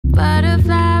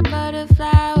Butterfly,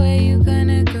 butterfly, where you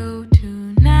gonna go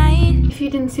tonight? If you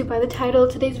didn't see by the title,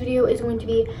 today's video is going to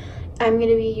be, I'm going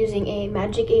to be using a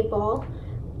magic 8-ball.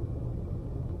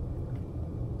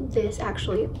 This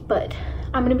actually, but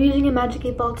I'm going to be using a magic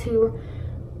 8-ball to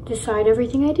decide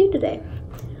everything I do today.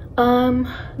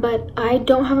 But I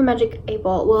don't have a magic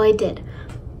 8-ball. Well, I did,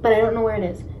 but I don't know where it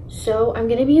is. So I'm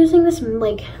going to be using this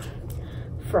like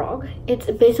frog. It's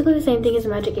basically the same thing as a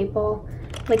magic 8-ball.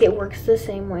 Like, it works the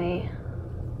same way.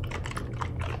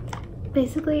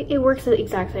 Basically, it works the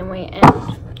exact same way, and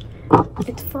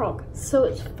it's frog, so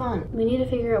it's fun. We need to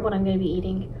figure out what I'm going to be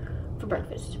eating for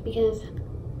breakfast, because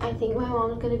I think my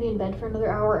mom's going to be in bed for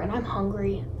another hour, and I'm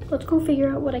hungry. Let's go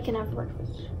figure out what I can have for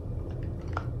breakfast.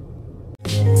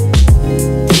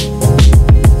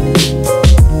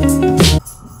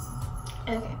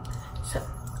 Okay, so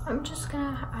I'm just going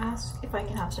to ask if I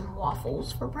can have some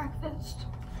waffles for breakfast,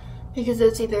 because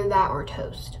it's either that or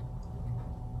toast.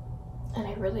 And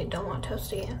I really don't want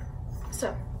toast again.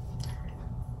 So,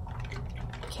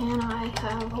 can I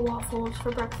have waffles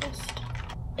for breakfast?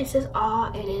 It says,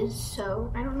 it is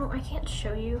so. I don't know, I can't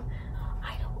show you.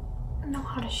 I don't know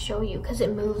how to show you because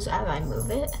it moves as I move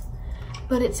it.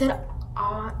 But it said,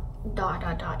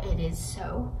 it is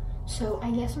so. So,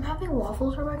 I guess I'm having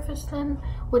waffles for breakfast then,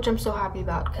 which I'm so happy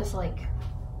about because, like,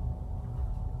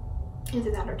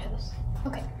 either that or toast.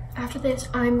 Okay, after this,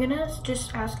 I'm gonna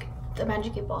just ask the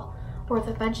magic 8-ball or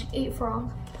the magic 8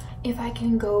 frog if I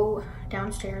can go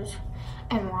downstairs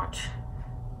and watch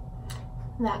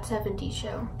that 70s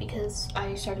show, because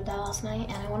I started that last night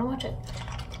and I want to watch it.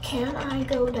 Can I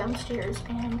go downstairs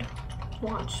and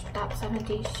watch that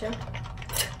 70s show?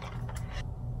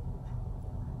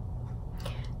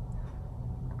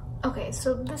 Okay,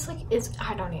 so this is,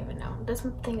 I don't even know. This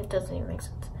thing, it doesn't even make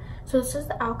sense. So it says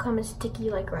the outcome is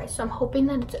sticky like rice. So I'm hoping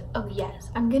that it's a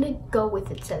yes. I'm gonna go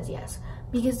with it says yes,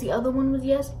 because the other one was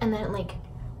yes and then it like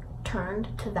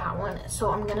turned to that one.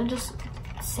 So I'm gonna just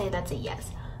say that's a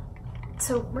yes.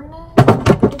 So we're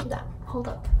gonna do that. Hold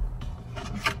up.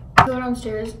 Go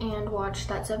downstairs and watch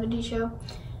that 70s show,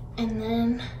 and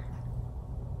then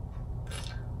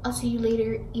I'll see you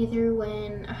later, either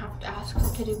when I have to ask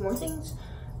her to do more things,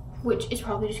 which is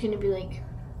probably just gonna be like,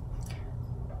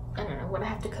 I don't know, when I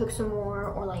have to cook some more,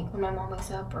 or like when my mom wakes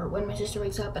up, or when my sister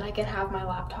wakes up and I can have my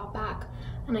laptop back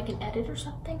and I can edit or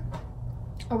something,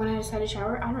 or when I decide to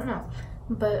shower. I don't know,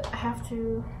 but I have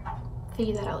to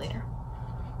figure that out later.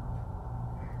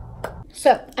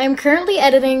 So I'm currently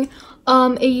editing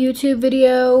a YouTube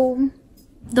video,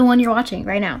 the one you're watching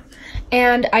right now,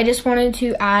 and I just wanted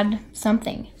to add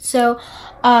something. So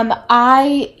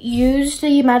I used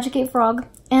the magic 8 frog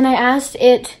and I asked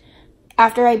it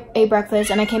after I ate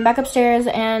breakfast, and I came back upstairs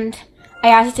and I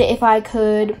asked it if I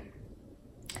could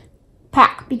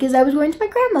pack, because I was going to my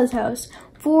grandma's house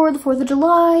for the 4th of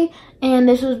July and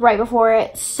this was right before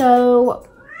it. So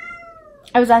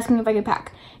I was asking if I could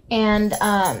pack, and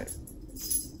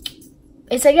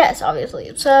it said yes,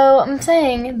 obviously. So I'm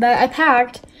saying that I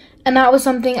packed, and that was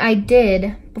something I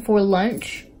did before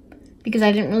lunch, because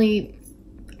I don't really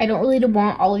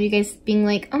want all of you guys being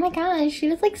like, oh my gosh, she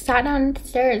just like sat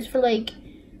downstairs for like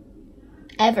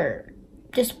ever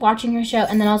just watching her show,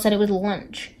 and then all of a sudden it was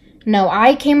lunch. No,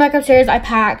 I came back upstairs, I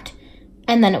packed,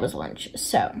 and then it was lunch.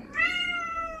 So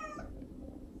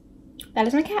that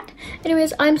is my cat.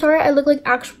 Anyways, I'm sorry I look like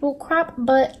actual crap,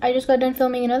 but I just got done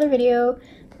filming another video,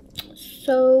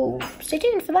 so stay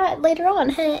tuned for that later on.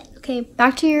 Okay,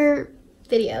 back to your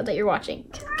video that you're watching.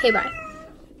 Okay, bye.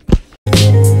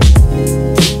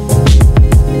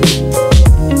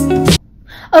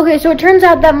 Okay, so it turns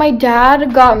out that my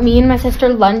dad got me and my sister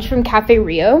lunch from Cafe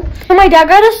Rio. So my dad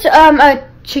got us a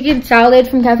chicken salad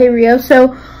from Cafe Rio.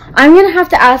 So I'm gonna have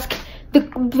to ask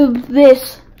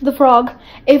the frog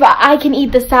if I can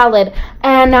eat the salad.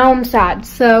 And now I'm sad.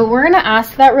 So we're gonna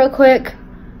ask that real quick.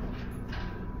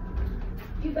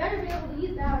 You better be able to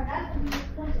eat that, or Dad's gonna be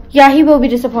disappointed. Yeah, he will be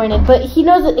disappointed, but he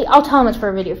knows that I'll tell him it's for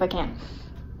a video if I can.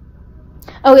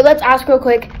 Okay, let's ask real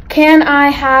quick. Can I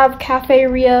have Cafe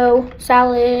Rio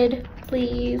salad,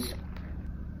 please?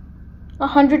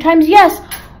 100 times yes.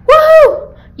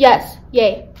 Woohoo! Yes,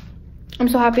 yay. I'm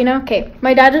so happy now. Okay,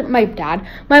 my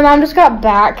mom just got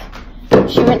back.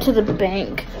 She went to the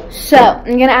bank. So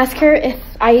I'm gonna ask her if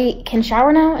I can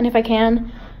shower now, and if I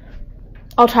can,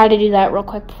 I'll try to do that real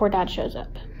quick before Dad shows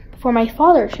up. Before my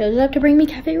father shows up to bring me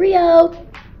Cafe Rio.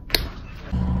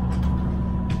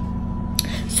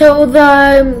 So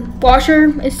the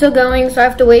washer is still going, so I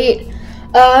have to wait.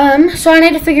 So I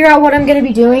need to figure out what I'm gonna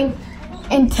be doing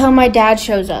until my dad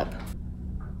shows up.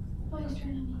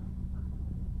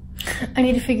 I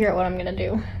need to figure out what I'm gonna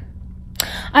do.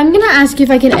 I'm gonna ask if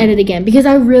I can edit again because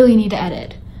I really need to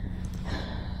edit.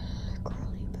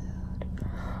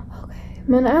 Okay, I'm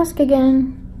gonna ask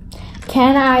again.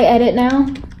 Can I edit now,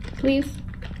 please?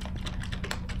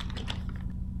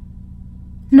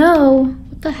 No,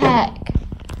 what the heck?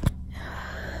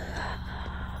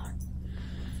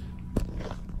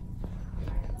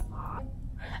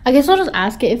 I guess I'll just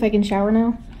ask it if I can shower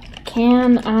now.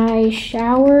 Can I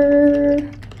shower?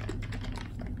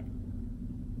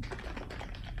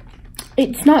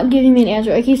 It's not giving me an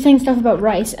answer. I keep saying stuff about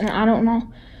rice and I don't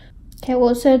know. Okay, well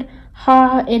it said,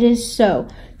 ha, it is so.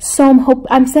 So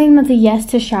I'm saying that's a yes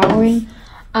to showering.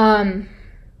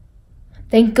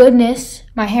 Thank goodness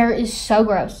my hair is so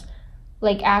gross.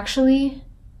 Like actually,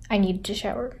 I need to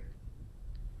shower.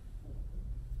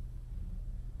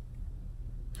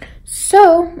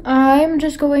 So I'm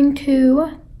just going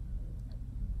to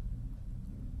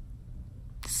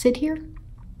sit here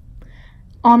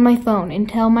on my phone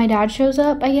until my dad shows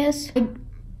up, I guess.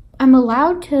 I'm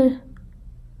allowed to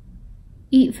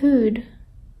eat food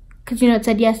because, you know, it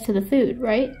said yes to the food,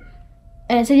 right?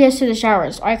 And it said yes to the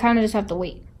shower, so I kind of just have to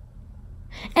wait.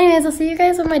 Anyways, I'll see you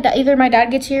guys when either my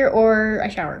dad gets here or I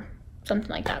shower. Something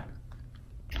like that.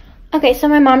 Okay, so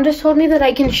my mom just told me that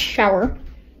I can shower.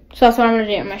 So that's what I'm gonna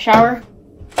do. I'm gonna shower.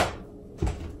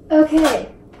 Okay.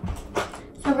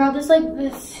 So I got this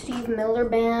Steve Miller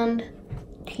Band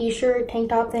t-shirt, tank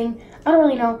top thing. I don't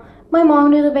really know. My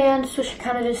mom knew the band, so she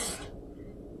kind of just,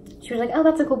 she was like, oh,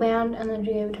 that's a cool band, and then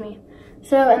she gave it to me.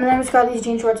 So, and then I just got these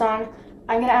jean shorts on.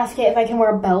 I'm gonna ask it if I can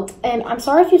wear a belt. And I'm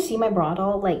sorry if you see my bra at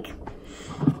all, like,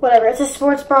 whatever. It's a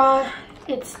sports bra.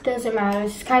 It doesn't matter.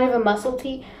 It's kind of a muscle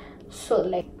tee. So,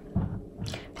 like,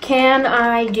 can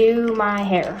I do my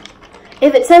hair?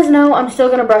 If it says no, I'm still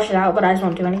gonna brush it out, but I just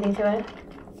won't do anything to it.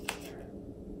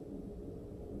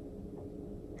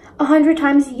 100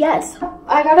 times yes.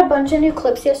 I got a bunch of new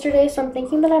clips yesterday, so I'm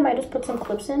thinking that I might just put some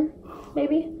clips in,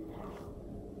 maybe.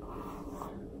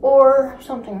 Or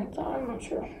something like that, I'm not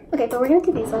sure. Okay, but we're gonna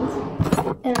do these ones.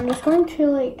 And I'm just going to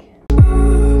like...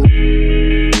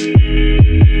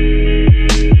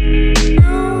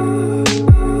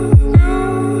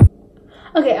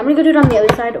 Okay, I'm gonna go do it on the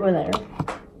other side over there.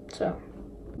 So,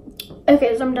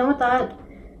 okay, so I'm done with that.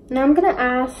 Now I'm gonna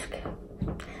ask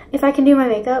if I can do my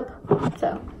makeup.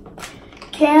 So,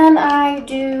 can I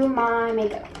do my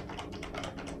makeup?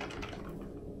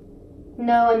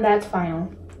 No, and that's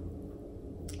final.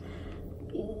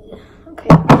 Okay,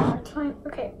 that's fine.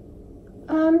 Okay.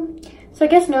 So I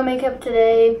guess no makeup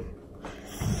today.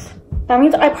 That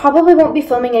means I probably won't be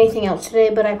filming anything else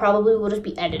today, but I probably will just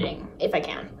be editing if I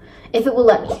can. If it will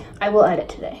let me, I will edit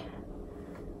today.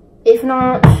 If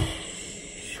not,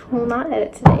 we'll not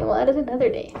edit today. We'll edit another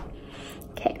day.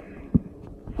 Okay.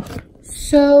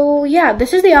 So, yeah,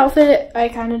 this is the outfit. I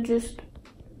kind of just,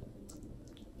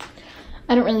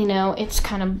 I don't really know. It's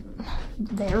kind of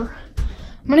there.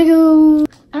 I'm gonna go,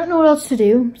 I don't know what else to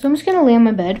do. So I'm just gonna lay on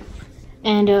my bed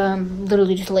and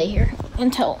literally just lay here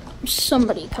until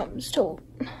somebody comes to.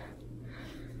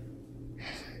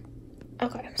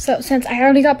 Okay, so since I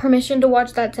already got permission to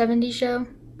watch that 70s show,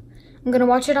 I'm gonna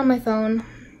watch it on my phone.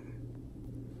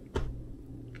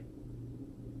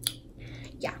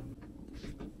 Yeah.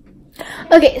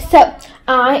 Okay, so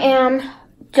I am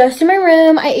just in my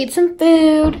room. I ate some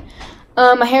food.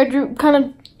 My hair kind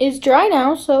of is dry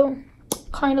now, so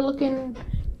kind of looking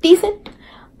decent.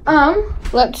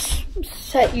 Let's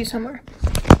set you somewhere.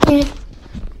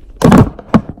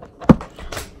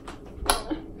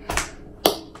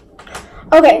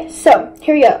 Okay, so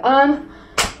here we go.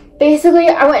 Basically,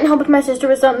 I went and helped my sister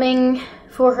with something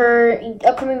for her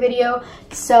upcoming video,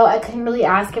 so I couldn't really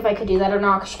ask if I could do that or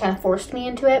not because she kind of forced me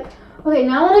into it. Okay,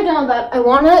 now that I've done all that, I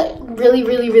want to really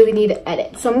need to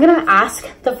edit. So I'm gonna ask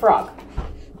the frog.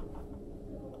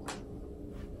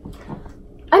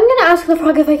 I'm gonna ask the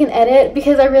frog if I can edit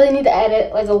because I really need to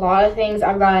edit like a lot of things.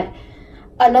 I've got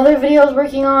another video I was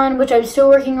working on, which I'm still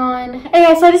working on.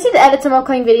 Anyway, so I just need to edit some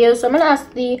upcoming videos. So I'm gonna ask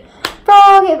the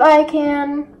frog if I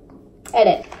can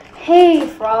edit. Hey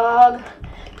frog,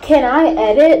 can I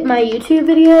edit my YouTube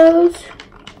videos?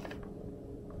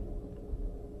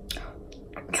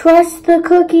 Trust the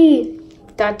cookie. ...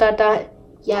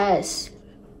 Yes.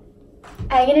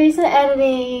 I'm gonna do some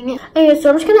editing. Okay, so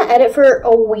I'm just gonna edit for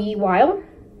a wee while.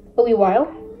 A wee while.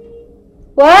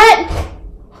 What?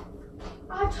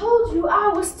 I told you I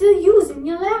was still using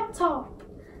your laptop.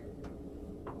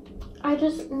 I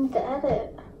just need to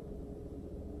edit.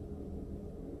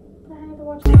 I need to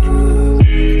watch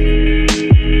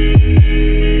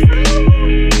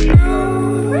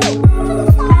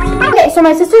Okay, so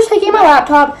my sister's taking my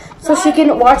laptop so she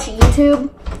can watch YouTube.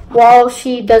 while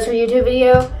she does her YouTube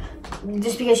video,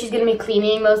 just because she's gonna be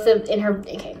cleaning most of in her.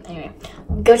 Okay, anyway,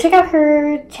 go check out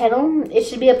her channel. It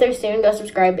should be up there soon. Go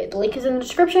subscribe. The link is in the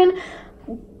description.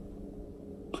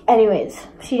 Anyways,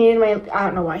 she needed my. I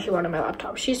don't know why she wanted my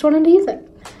laptop. She just wanted to use it.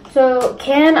 So,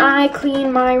 can I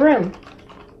clean my room?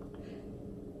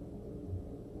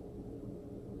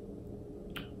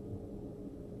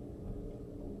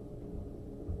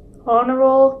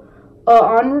 Honorable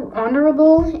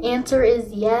answer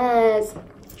is yes.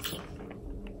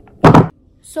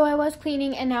 So I was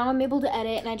cleaning and now I'm able to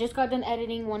edit, and I just got done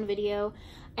editing one video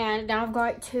and now I've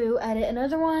got to edit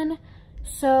another one.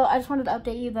 So I just wanted to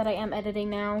update you that I am editing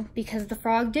now because the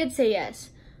frog did say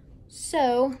yes.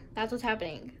 So that's what's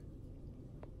happening.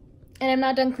 And I'm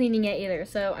not done cleaning yet either,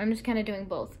 so I'm just kind of doing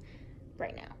both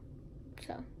right now.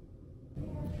 So.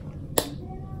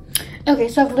 Okay,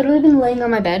 so I've literally been laying on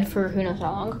my bed for who knows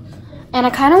how long. And I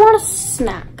kind of want a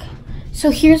snack. So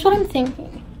here's what I'm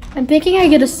thinking. I'm thinking I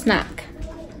get a snack.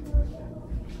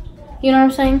 You know what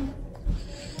I'm saying?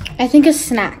 I think a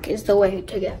snack is the way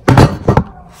to get.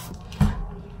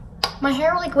 My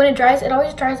hair, like when it dries, it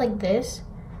always dries like this.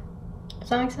 Does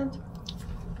that make sense?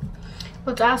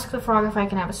 Let's ask the frog if I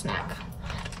can have a snack.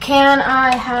 Can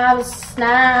I have a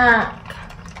snack?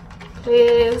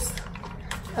 Please.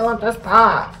 I want this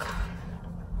snack.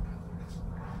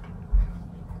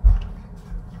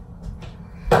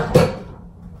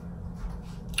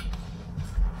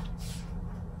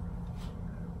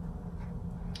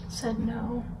 Said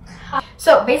no.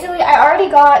 So basically I already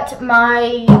got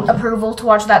my approval to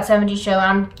watch That 70s Show, and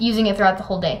I'm using it throughout the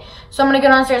whole day. So I'm gonna go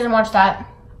downstairs and watch that.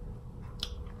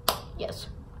 Yes.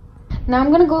 Now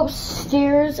I'm gonna go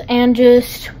upstairs and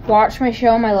just watch my show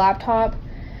on my laptop.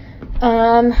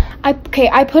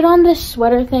 I put on this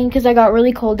sweater thing because I got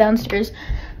really cold downstairs,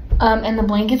 and the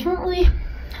blankets weren't really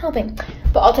helping.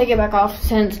 But I'll take it back off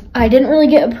since I didn't really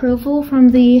get approval from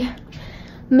the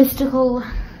mystical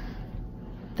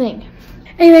thing.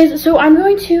 Anyways, so I'm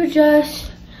going to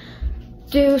just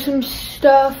do some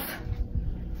stuff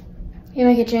in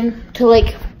my kitchen to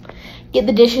like get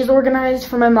the dishes organized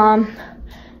for my mom,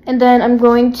 and then I'm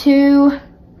going to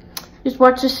just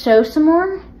watch the show some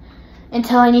more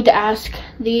until I need to ask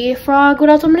the frog what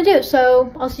else I'm gonna do.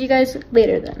 So I'll see you guys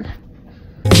later then.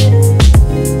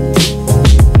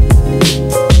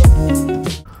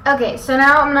 Okay, so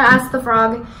now I'm gonna ask the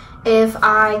frog if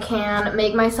I can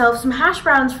make myself some hash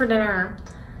browns for dinner.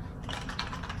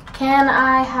 Can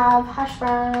I have hash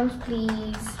browns,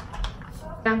 please?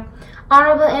 Yeah.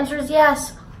 Honorable answer is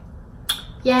yes.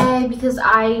 Yay, because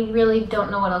I really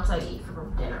don't know what else I eat for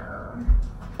dinner.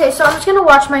 Okay, so I'm just gonna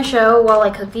watch my show while I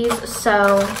cook these,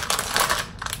 so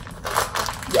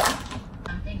yeah.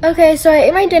 Okay, so I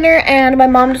ate my dinner and my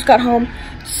mom just got home,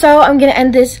 so I'm gonna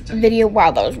end this video.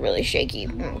 Wow, that was really shaky.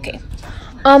 Okay.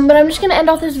 But I'm just gonna end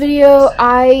off this video.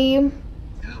 I am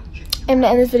gonna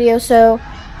end this video, so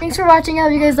thanks for watching. I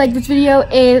hope you guys liked this video.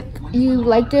 If you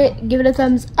liked it, give it a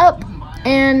thumbs up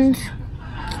and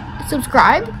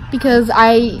subscribe, because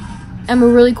I am a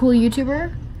really cool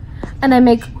YouTuber and I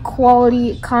make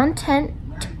quality content,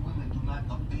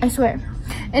 I swear.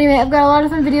 Anyway, I've got a lot of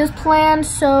fun videos planned,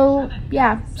 so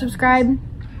yeah, subscribe,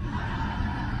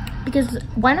 because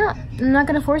why not? I'm not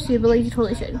gonna force you, but like you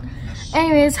totally should.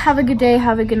 Anyways, have a good day,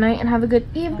 have a good night, and have a good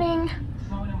evening,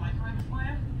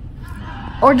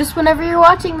 or just whenever you're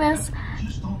watching this.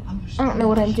 I don't know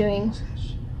what I'm doing.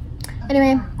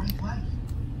 Anyway,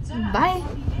 bye.